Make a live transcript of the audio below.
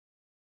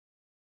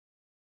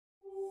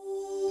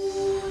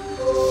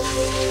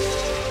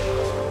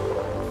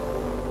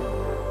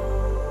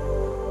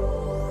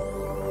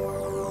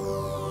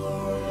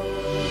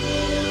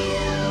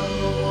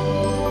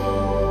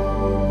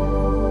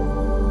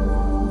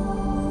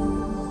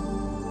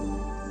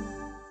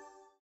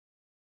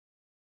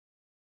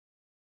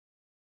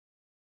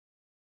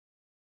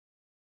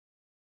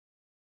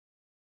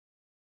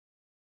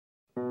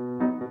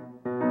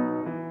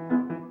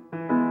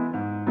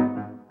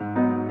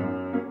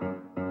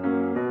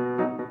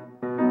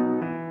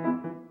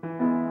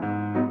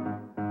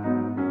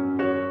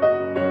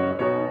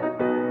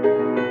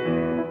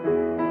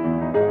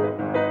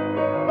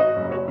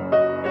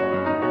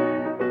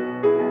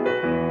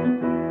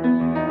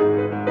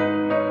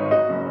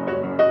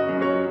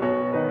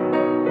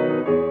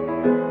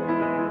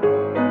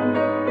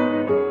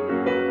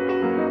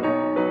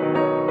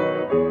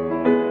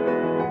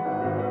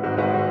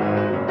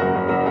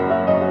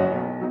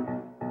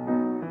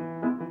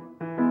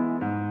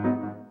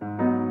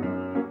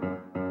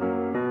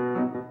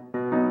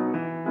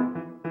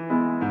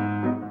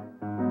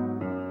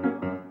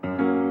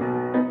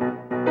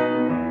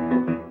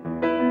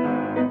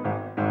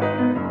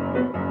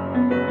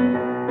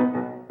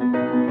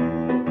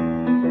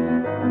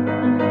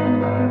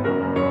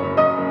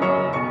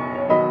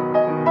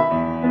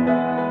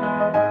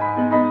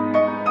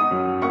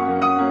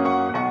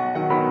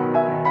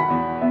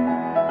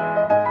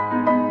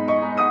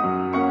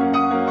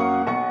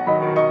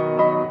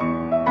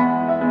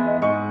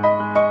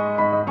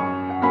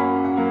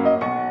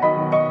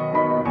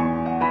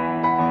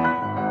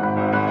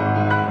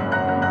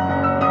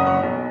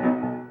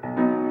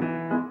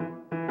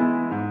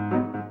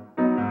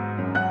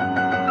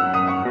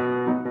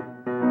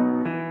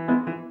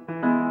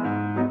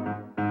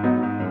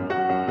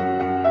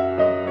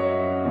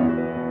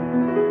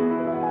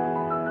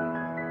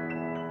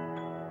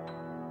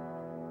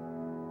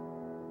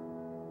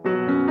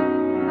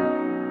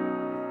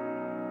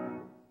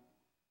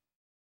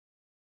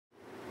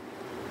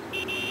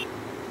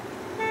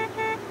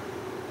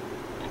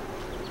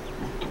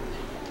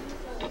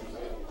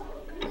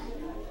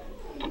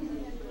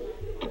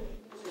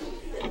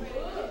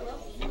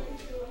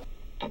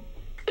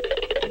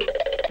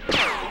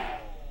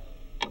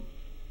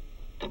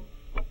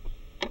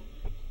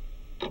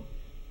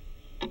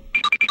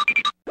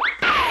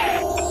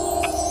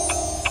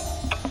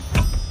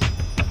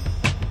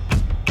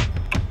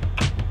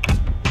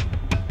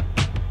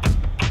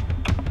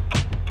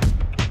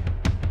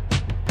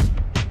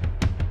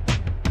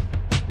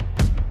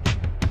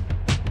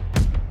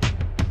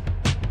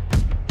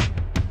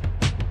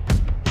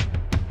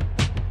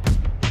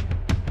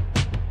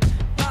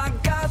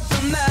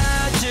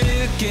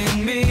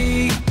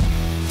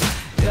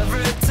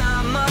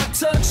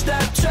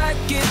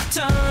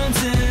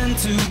turns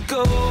into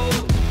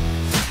gold.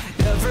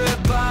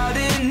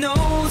 Everybody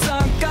knows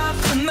I got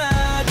the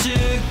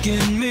magic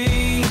in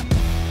me.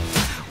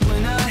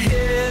 When I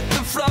hit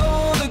the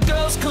floor, the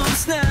girls come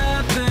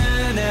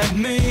snapping at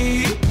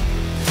me.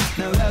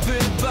 Now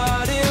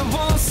everybody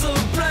wants a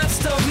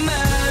blast of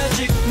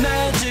magic,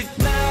 magic,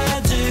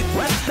 magic,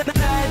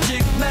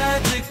 magic,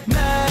 magic,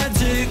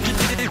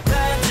 magic,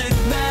 magic,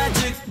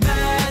 magic,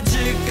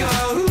 magic,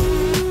 oh.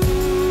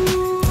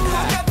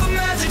 I got the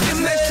magic in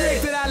me. Next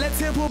trick that I let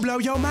tempo blow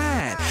your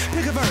mind.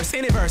 Pick a verse,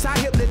 any verse, I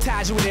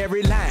hypnotize you with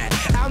every line.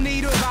 I'll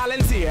need a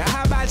volunteer,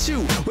 how about you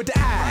with the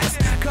eyes?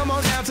 Come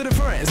on down to the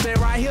front, stay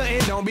right here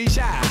and don't be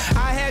shy.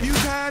 I have you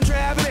time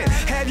traveling,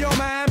 have your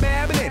mind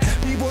babbling.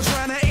 People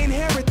trying to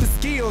inherit the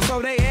skills,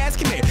 so they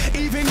asking it.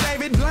 Even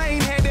David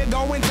Blaine had to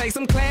go and take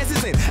some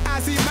classes in. I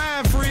see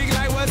mind freak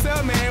like, what's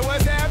up, man,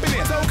 what's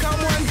happening? So come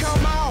on,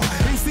 come on,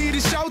 and see the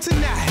show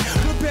tonight.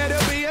 Prepare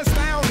to be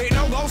astounded,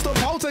 no ghost or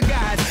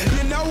poltergeist.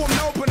 You know I'm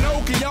no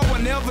Pinocchio,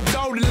 I never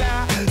told a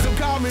lie. So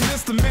call me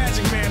Mr.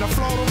 Magic Man, I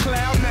float on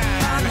cloud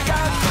nine. I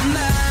got the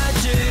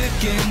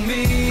magic in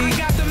me. I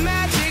got the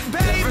magic,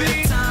 baby.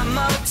 Every time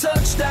I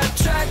touch that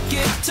track,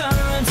 it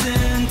turns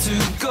into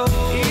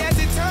gold. Yes,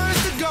 it turns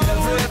to gold.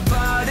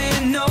 Everybody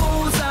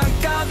knows I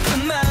got the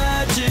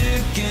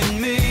magic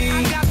in me.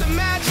 I got the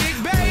magic,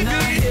 baby. When I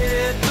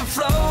hit the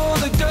floor,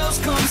 the girls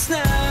come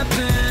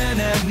snapping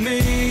at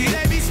me.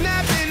 They be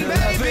snapping,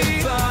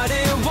 baby.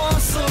 Everybody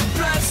wants a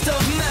blast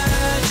of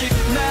magic,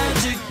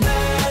 magic,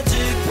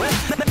 magic,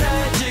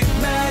 magic,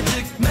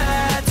 magic,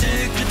 magic,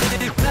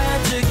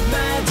 magic,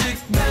 magic,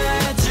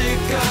 magic,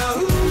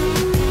 oh.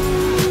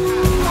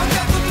 I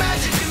got the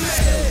magic in me.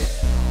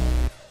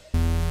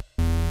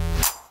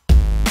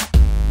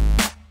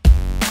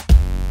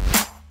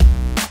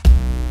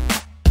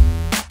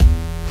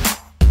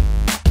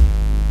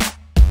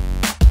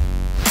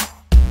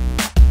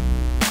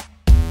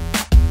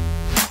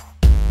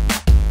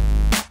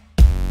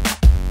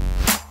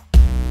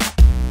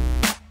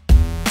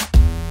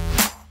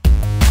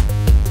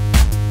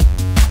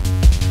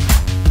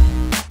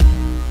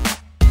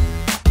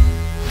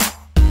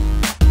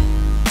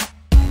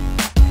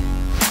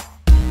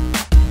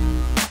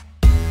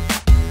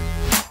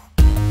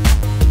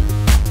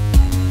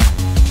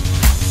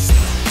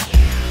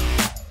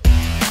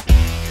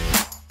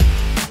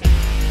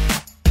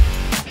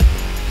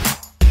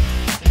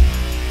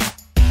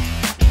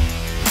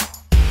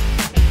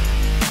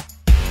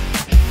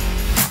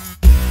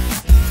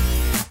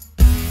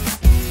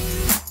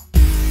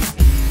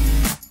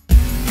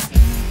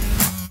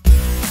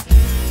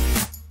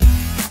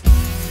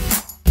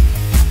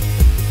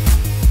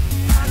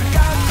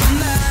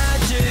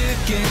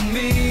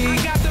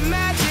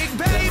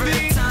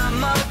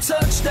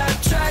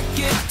 That track,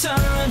 it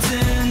turns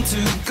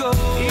into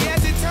gold.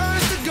 Yes, it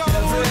turns to gold.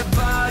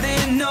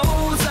 Everybody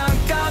knows I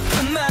got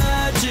the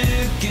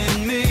magic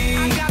in me.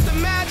 I got the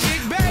magic,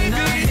 baby. When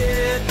I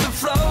hit the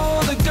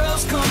floor, the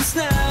girls come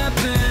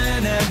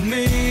snapping at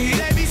me.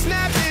 They be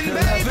snapping,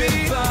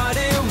 baby.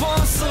 Everybody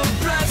wants a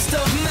blast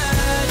of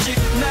magic,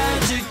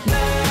 magic,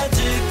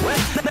 magic,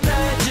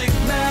 magic,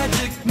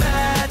 magic,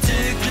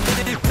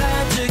 magic,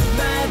 magic,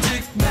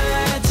 magic,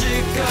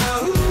 magic,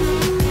 oh.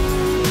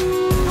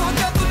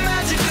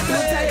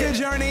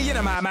 Journey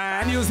into my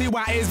mind, you'll see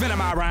why it's been in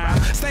my rhyme.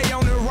 Stay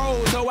on the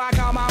road, so I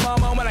call my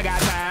mama when I got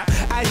time.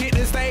 I hit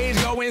the stage,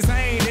 go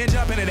insane, then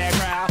jump into that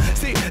crowd.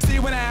 See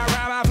when I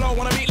rhyme, I flow,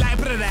 wanna beat like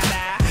put it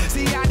out.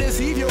 See, I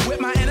deceive you with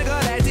my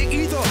intergalactic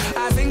ether.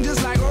 I sing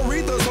just like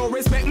Aretha, so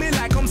respect me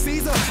like I'm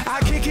Caesar. I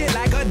kick it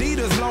like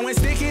Adidas, blowing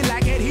sticky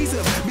like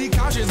adhesive. Be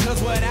cautious,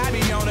 cause what I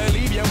be on to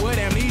leave you with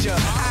amnesia.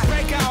 I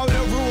break all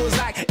the rules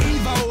like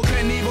Evo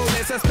Knievel.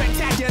 It's a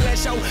spectacular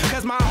show,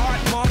 cause my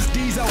heart pumps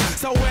diesel.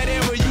 So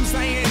whatever you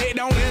saying, it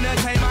don't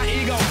entertain my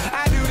ego.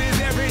 I do this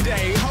every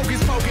day.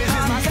 Hocus pocus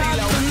is my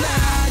stilo.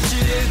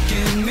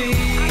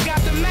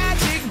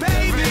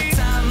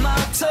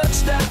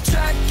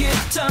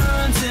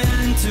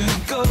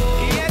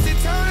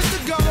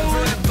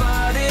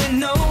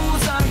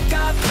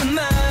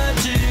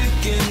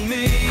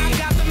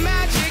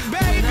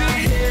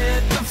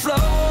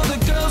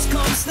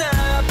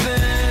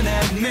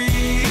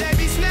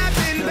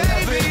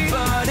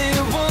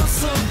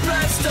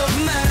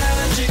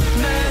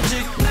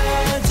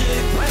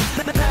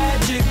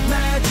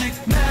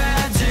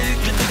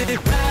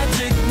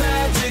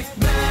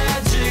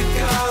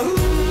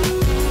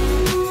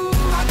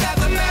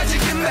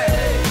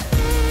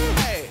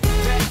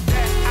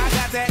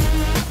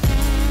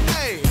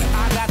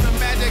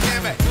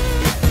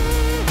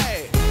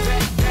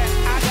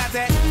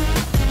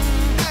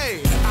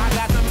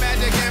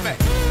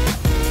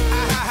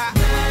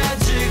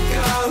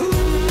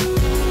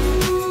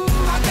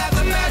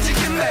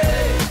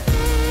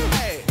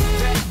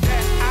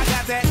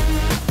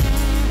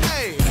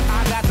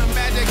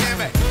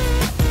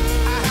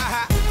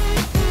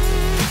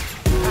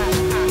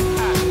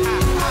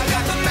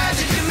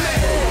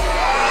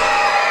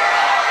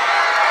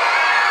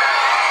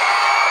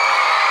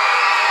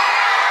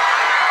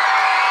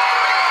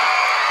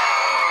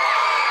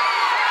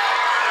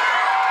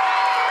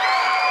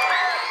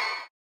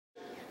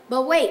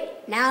 But wait,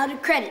 now the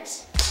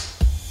credits.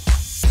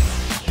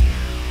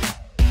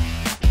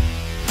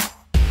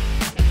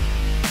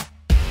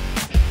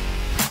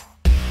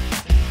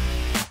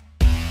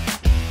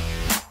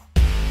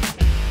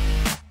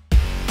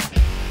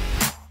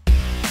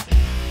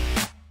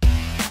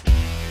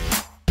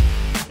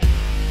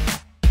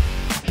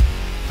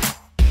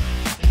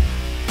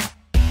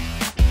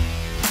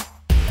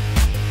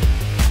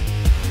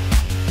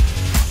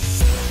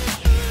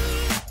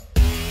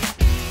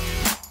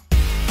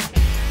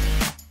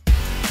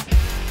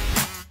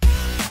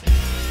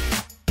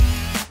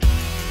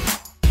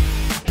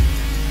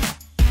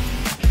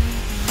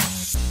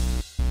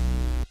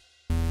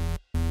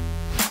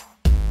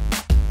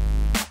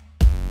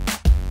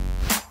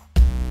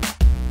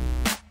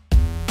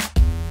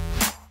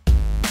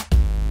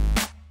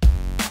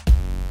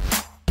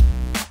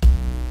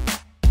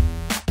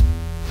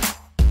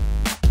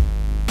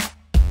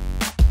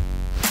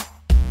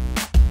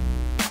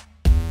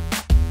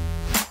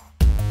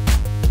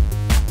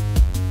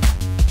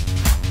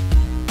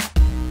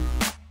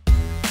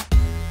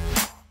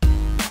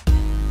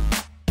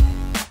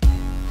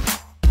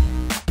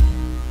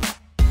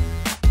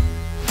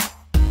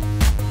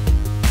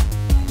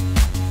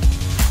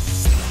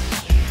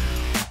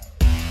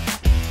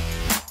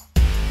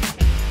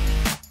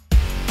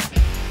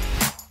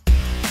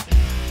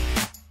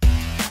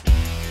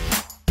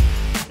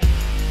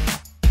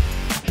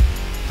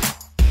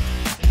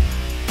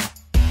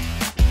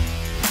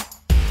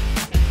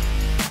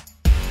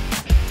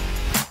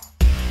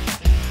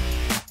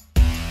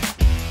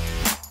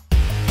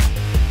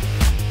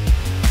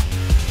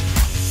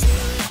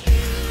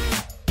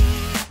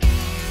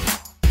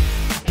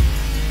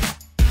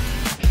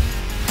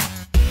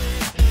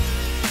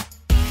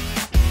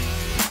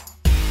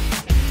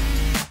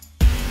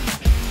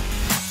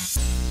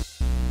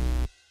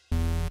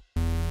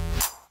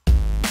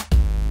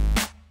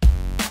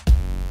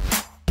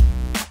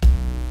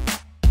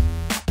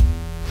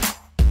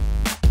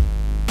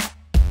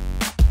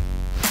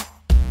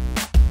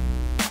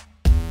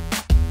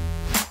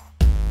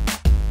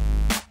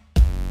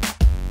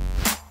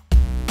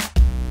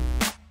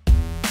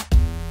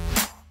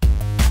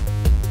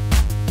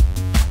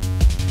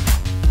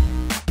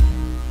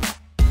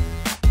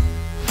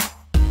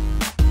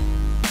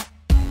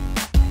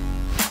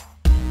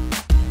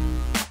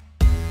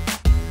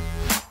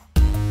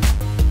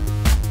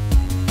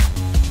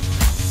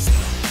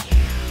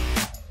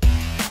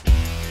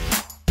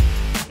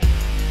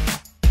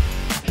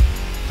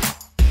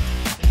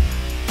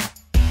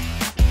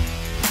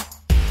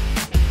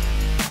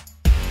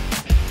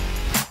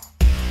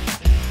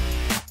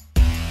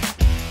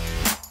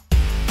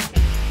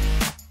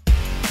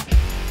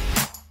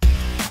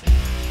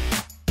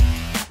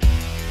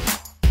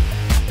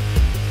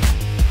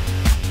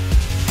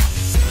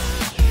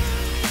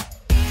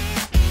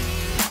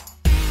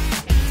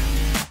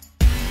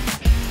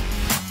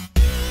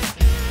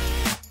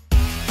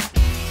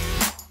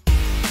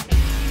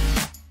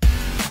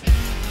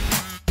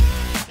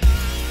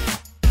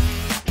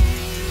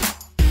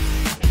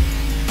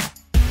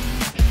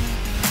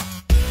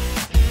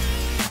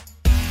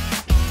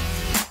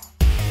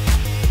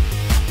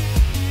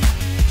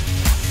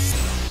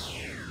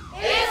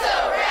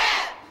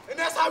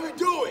 How we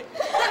do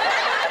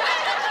it?